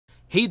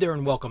Hey there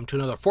and welcome to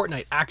another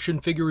Fortnite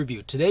action figure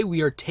review. Today we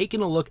are taking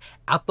a look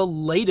at the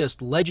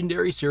latest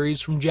Legendary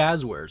Series from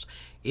Jazwares.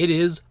 It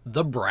is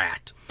the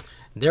Brat.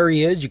 There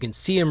he is, you can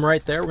see him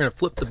right there. We're going to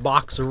flip the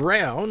box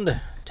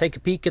around, take a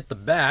peek at the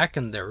back,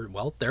 and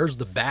there's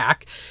the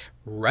back.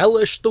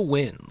 Relish the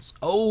wins.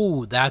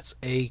 Oh, that's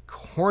a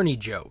corny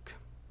joke.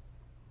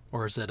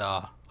 Or is it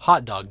a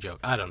hot dog joke?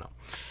 I don't know.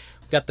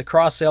 Got the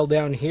cross sale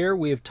down here.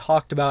 We have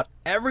talked about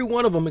every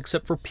one of them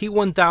except for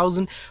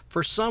P1000.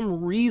 For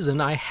some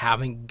reason, I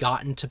haven't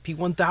gotten to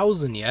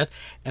P1000 yet,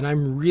 and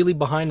I'm really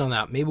behind on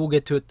that. Maybe we'll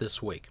get to it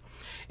this week.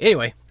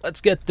 Anyway,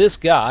 let's get this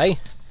guy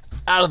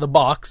out of the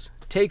box,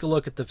 take a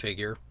look at the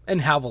figure,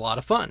 and have a lot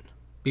of fun.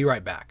 Be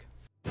right back.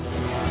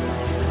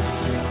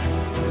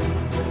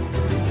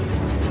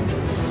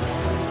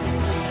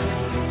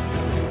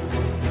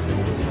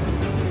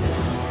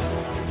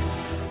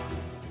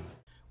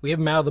 We have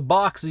him out of the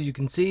box. As you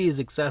can see, his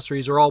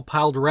accessories are all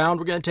piled around.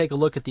 We're going to take a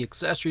look at the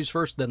accessories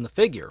first, then the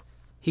figure.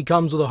 He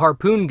comes with a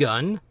Harpoon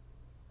Gun,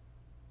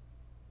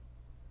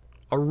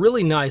 a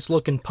really nice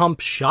looking pump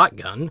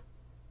shotgun,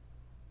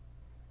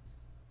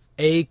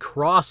 a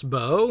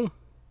crossbow,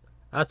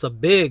 that's a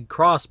big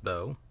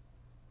crossbow,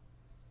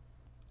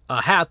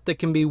 a hat that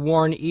can be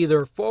worn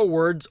either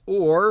forwards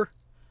or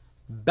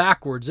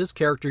backwards. This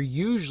character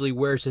usually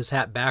wears his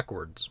hat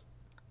backwards.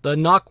 The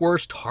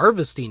Knockwurst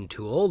harvesting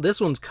tool. This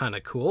one's kind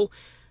of cool.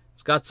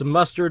 It's got some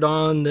mustard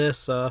on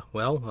this,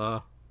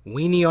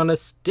 weenie on a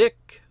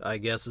stick, I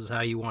guess is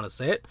how you want to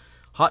say it.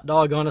 Hot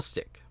dog on a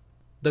stick.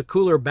 The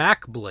cooler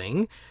back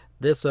bling.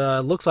 This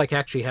looks like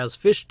actually has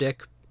fish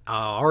stick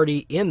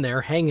already in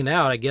there hanging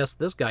out. I guess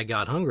this guy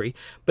got hungry.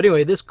 But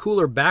anyway, this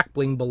cooler back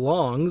bling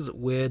belongs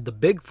with the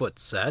Bigfoot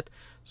set.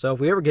 So if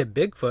we ever get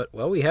Bigfoot,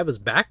 well, we have his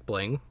back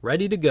bling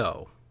ready to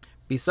go.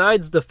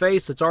 Besides the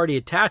face that's already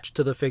attached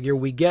to the figure,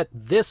 we get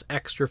this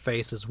extra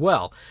face as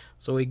well.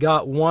 So we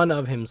got one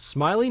of him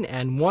smiling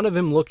and one of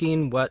him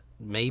looking what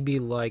maybe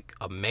like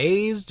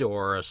amazed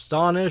or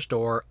astonished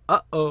or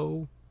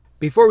uh-oh.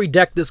 Before we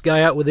deck this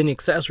guy out with any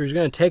accessories, we're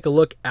going to take a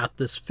look at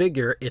this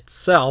figure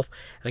itself.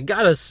 And I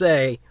gotta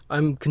say,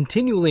 I'm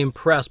continually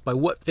impressed by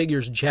what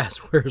figures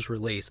Jazwares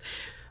release.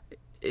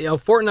 You know,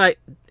 Fortnite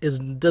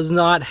does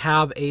not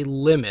have a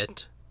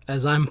limit,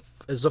 as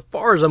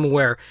far as I'm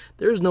aware.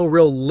 There's no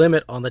real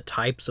limit on the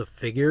types of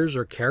figures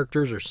or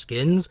characters or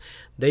skins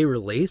they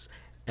release.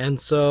 And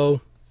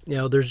so, you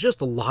know, there's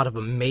just a lot of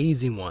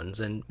amazing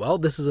ones. And, well,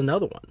 this is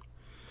another one.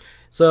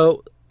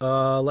 So,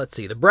 let's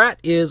see. The Brat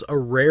is a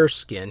rare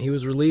skin. He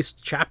was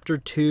released Chapter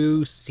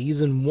 2,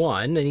 Season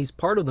 1, and he's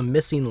part of the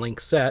Missing Link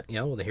set. You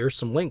know, here's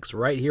some links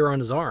right here on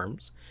his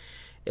arms.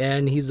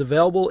 And he's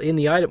available in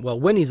the item, well,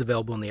 when he's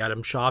available in the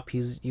item shop,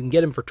 you can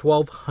get him for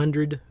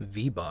 1,200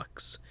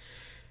 V-Bucks.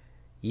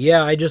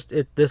 Yeah,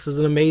 this is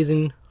an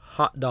amazing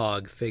hot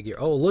dog figure.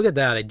 Oh, look at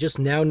that. I just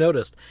now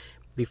noticed.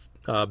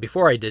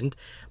 Before I didn't.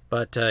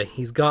 But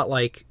he's got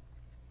like,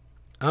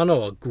 I don't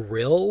know, a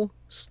grill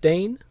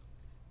stain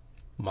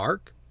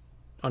mark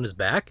on his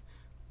back.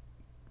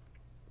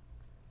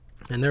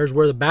 And there's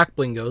where the back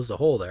bling goes, the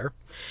hole there.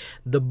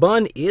 The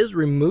bun is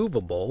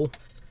removable.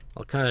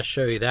 I'll kind of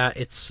show you that.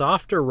 It's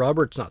softer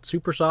rubber. It's not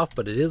super soft,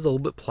 but it is a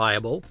little bit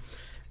pliable.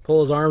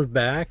 Pull his arms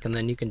back, and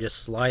then you can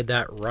just slide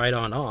that right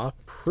on off.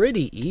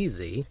 Pretty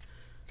easy.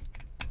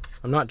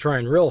 I'm not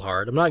trying real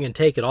hard. I'm not going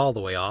to take it all the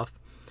way off.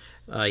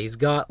 He's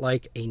got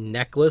like a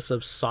necklace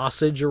of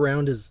sausage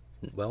around his,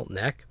 well,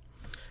 neck.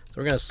 So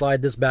we're going to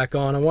slide this back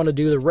on. I want to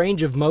do the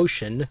range of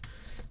motion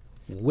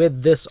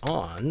with this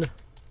on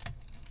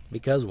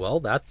because, well,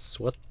 that's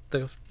what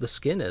the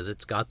skin is.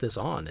 It's got this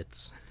on.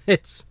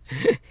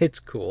 It's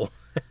cool.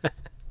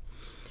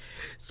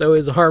 So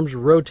his arms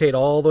rotate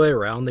all the way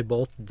around. They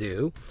both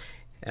do.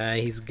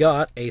 He's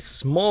got a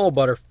small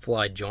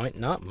butterfly joint.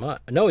 Not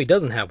much. No, he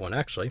doesn't have one,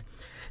 actually.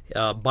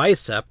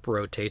 Bicep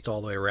rotates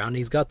all the way around.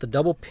 He's got the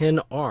double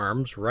pin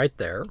arms right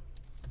there.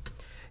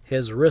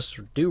 His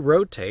wrists do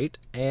rotate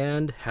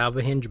and have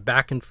a hinge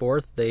back and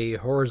forth, the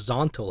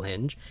horizontal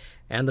hinge.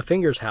 And the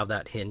fingers have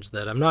that hinge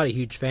that I'm not a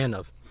huge fan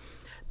of.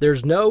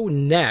 There's no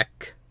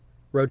neck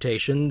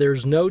rotation,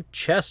 there's no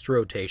chest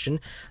rotation,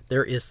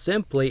 there is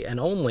simply and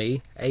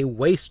only a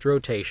waist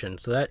rotation,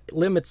 so that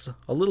limits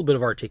a little bit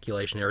of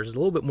articulation there. It's a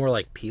little bit more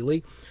like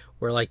Peely,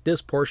 where like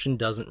this portion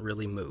doesn't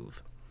really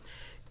move.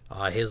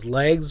 His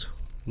legs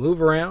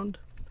move around,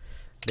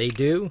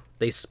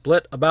 they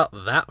split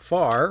about that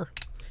far.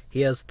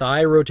 He has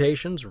thigh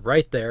rotations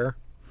right there,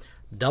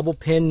 double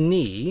pin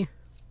knee,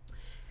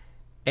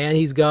 and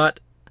he's got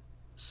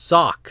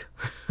sock,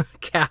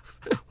 calf,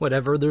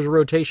 whatever, there's a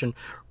rotation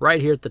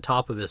right here at the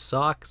top of his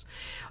socks.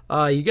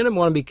 You're going to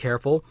want to be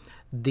careful.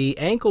 The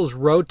ankles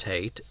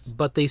rotate,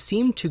 but they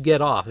seem to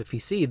get off. If you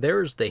see,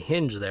 there's the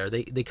hinge there.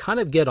 They kind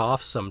of get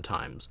off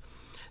sometimes.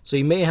 So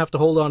you may have to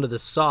hold on to the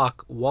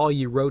sock while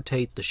you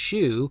rotate the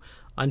shoe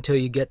until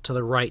you get to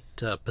the right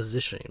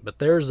positioning. But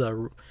there's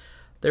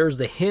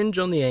the hinge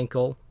on the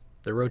ankle,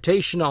 the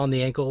rotation on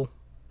the ankle,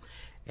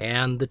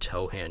 and the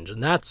toe hinge.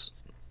 And that's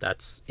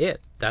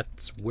it.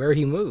 That's where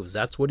he moves.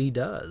 That's what he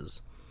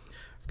does.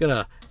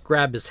 Gonna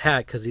grab his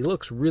hat because he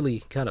looks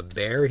really kind of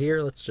bare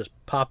here. Let's just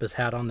pop his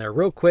hat on there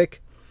real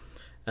quick.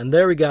 And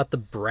there we got the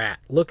Brat,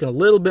 looking a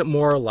little bit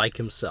more like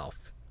himself.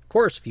 Of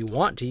course, if you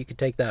want to, you could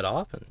take that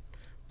off and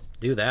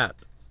do that.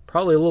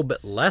 Probably a little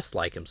bit less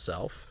like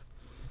himself.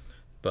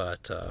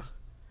 But,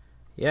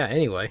 yeah,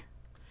 anyway.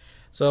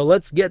 So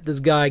let's get this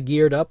guy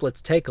geared up.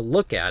 Let's take a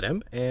look at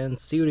him and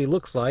see what he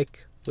looks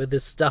like with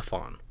his stuff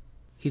on.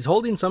 He's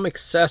holding some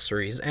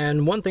accessories,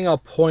 and one thing I'll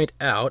point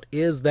out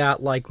is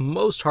that, like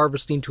most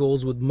harvesting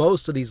tools with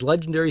most of these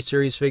Legendary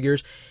Series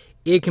figures,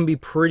 it can be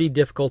pretty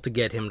difficult to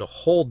get him to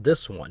hold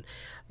this one.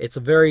 It's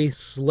a very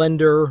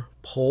slender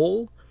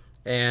pole,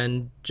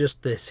 and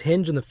just this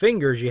hinge in the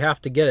fingers, you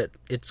have to get it.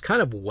 It's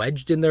kind of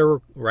wedged in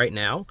there right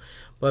now,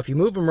 but if you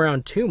move him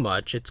around too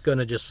much, it's going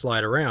to just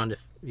slide around.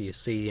 If you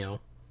see, you know,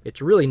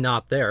 it's really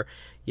not there.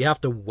 You have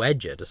to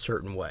wedge it a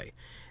certain way,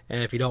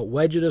 and if you don't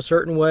wedge it a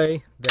certain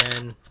way,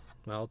 then,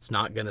 well, it's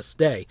not going to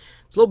stay.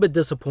 It's a little bit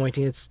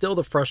disappointing. It's still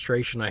the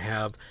frustration I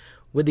have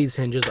with these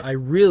hinges. I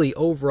really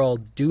overall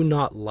do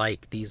not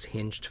like these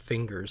hinged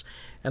fingers,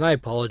 and I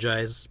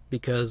apologize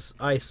because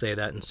I say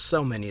that in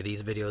so many of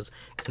these videos.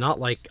 It's not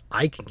like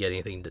I can get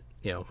anything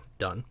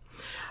done.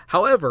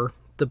 However,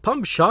 the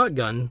pump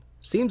shotgun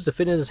seems to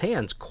fit in his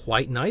hands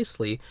quite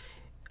nicely,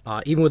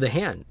 even with the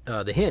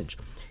hinge.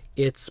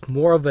 It's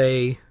more of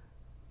a,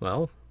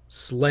 well,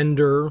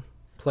 slender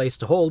place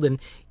to hold, and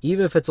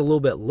even if it's a little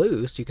bit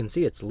loose, you can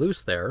see it's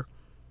loose there,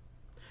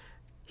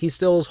 he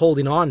still is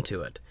holding on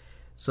to it.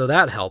 So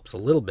that helps a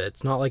little bit.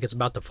 It's not like it's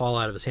about to fall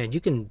out of his hand.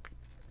 You can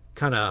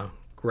kind of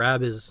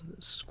grab his,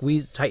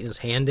 squeeze, tighten his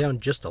hand down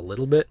just a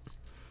little bit.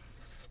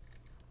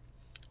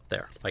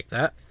 There, like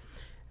that.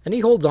 And he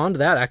holds on to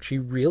that actually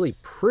really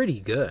pretty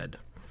good.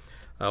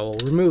 We'll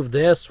remove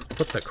this,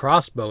 put the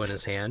crossbow in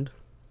his hand.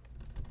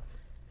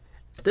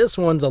 This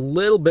one's a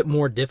little bit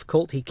more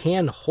difficult. He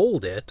can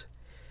hold it,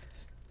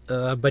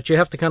 but you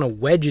have to kind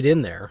of wedge it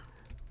in there.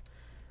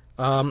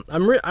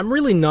 I'm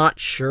really not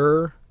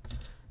sure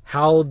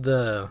how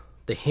the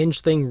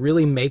hinge thing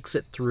really makes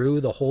it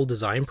through the whole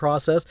design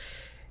process.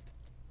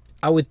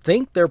 I would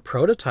think their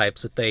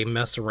prototypes that they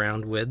mess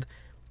around with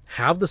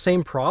have the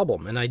same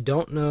problem, and I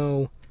don't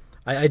know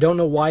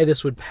why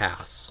this would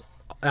pass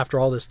after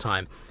all this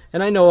time.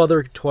 And I know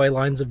other toy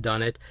lines have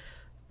done it,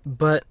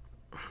 but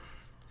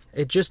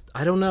it just,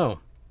 I don't know.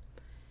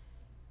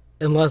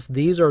 Unless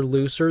these are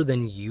looser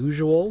than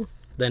usual,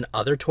 than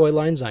other toy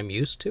lines I'm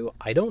used to,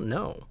 I don't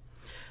know.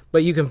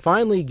 But you can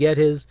finally get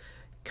his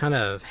kind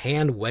of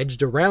hand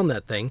wedged around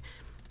that thing.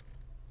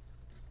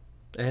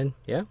 And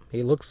yeah,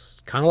 he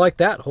looks kind of like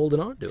that, holding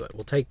on to it.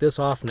 We'll take this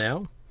off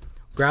now.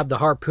 Grab the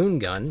harpoon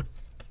gun.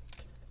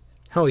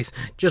 Oh, he's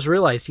just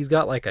realized he's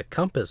got like a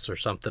compass or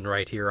something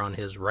right here on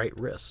his right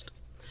wrist.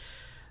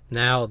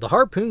 Now, the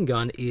harpoon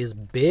gun is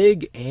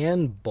big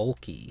and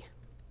bulky.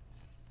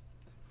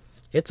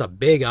 It's a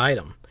big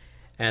item,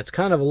 and it's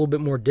kind of a little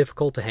bit more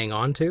difficult to hang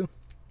on to.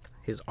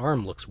 His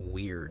arm looks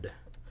weird.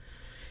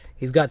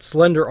 He's got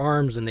slender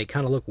arms, and they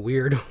kind of look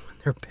weird when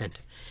they're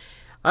bent.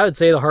 I would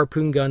say the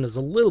harpoon gun is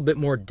a little bit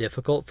more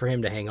difficult for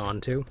him to hang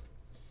on to.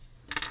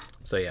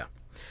 So yeah.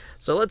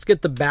 So let's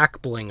get the back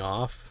bling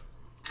off.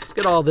 Let's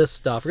get all this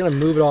stuff. We're going to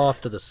move it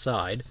off to the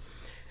side.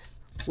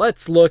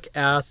 Let's look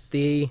at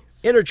the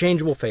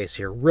interchangeable face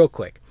here real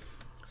quick.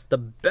 The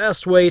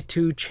best way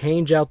to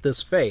change out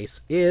this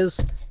face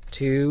is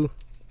to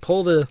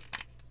pull the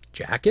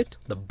jacket,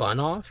 the bun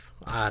off.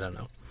 I don't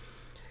know.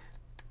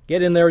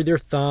 Get in there with your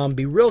thumb.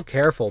 Be real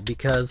careful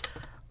because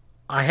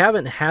I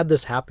haven't had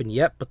this happen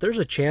yet, but there's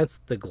a chance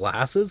the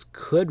glasses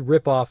could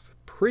rip off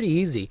pretty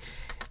easy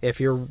if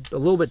you're a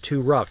little bit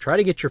too rough. Try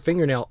to get your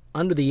fingernail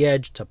under the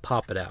edge to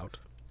pop it out.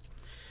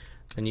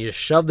 And you just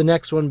shove the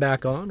next one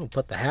back on. We'll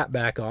put the hat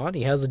back on.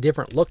 He has a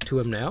different look to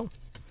him now.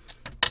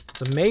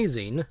 It's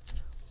amazing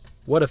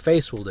what a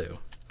face will do.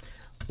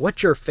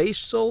 What your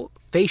facial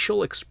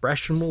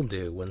expression will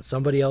do when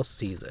somebody else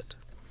sees it.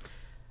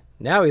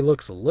 Now he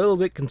looks a little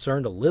bit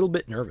concerned, a little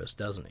bit nervous,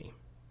 doesn't he?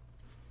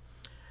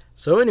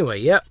 So anyway,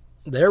 yep,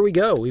 there we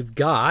go. We've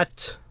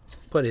got,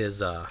 put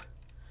his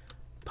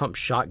pump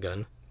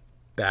shotgun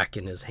back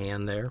in his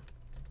hand there.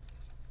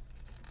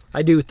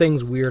 I do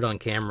things weird on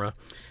camera,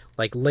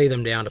 like lay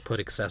them down to put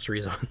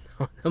accessories on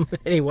them.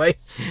 Anyway,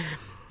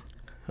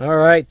 all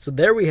right, so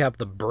there we have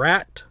the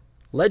Brat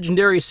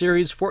Legendary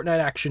Series Fortnite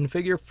action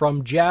figure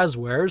from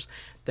Jazwares.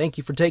 Thank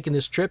you for taking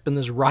this trip and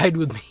this ride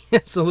with me.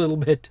 It's a little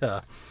bit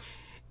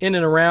in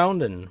and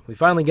around, and we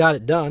finally got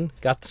it done.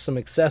 Got some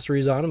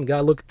accessories on him. Got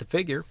to look at the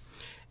figure.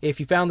 If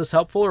you found this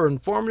helpful or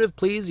informative,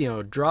 please,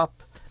 click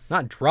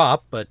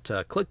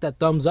that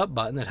thumbs up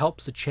button. That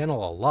helps the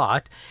channel a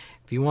lot.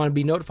 If you want to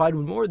be notified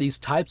when more of these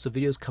types of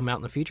videos come out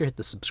in the future, hit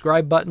the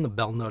subscribe button, the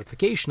bell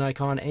notification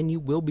icon, and you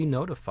will be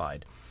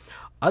notified.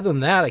 Other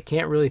than that, I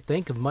can't really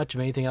think of much of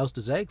anything else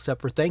to say,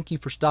 except for thank you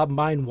for stopping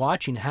by and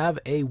watching. Have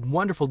a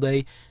wonderful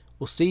day.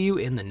 We'll see you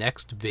in the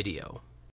next video.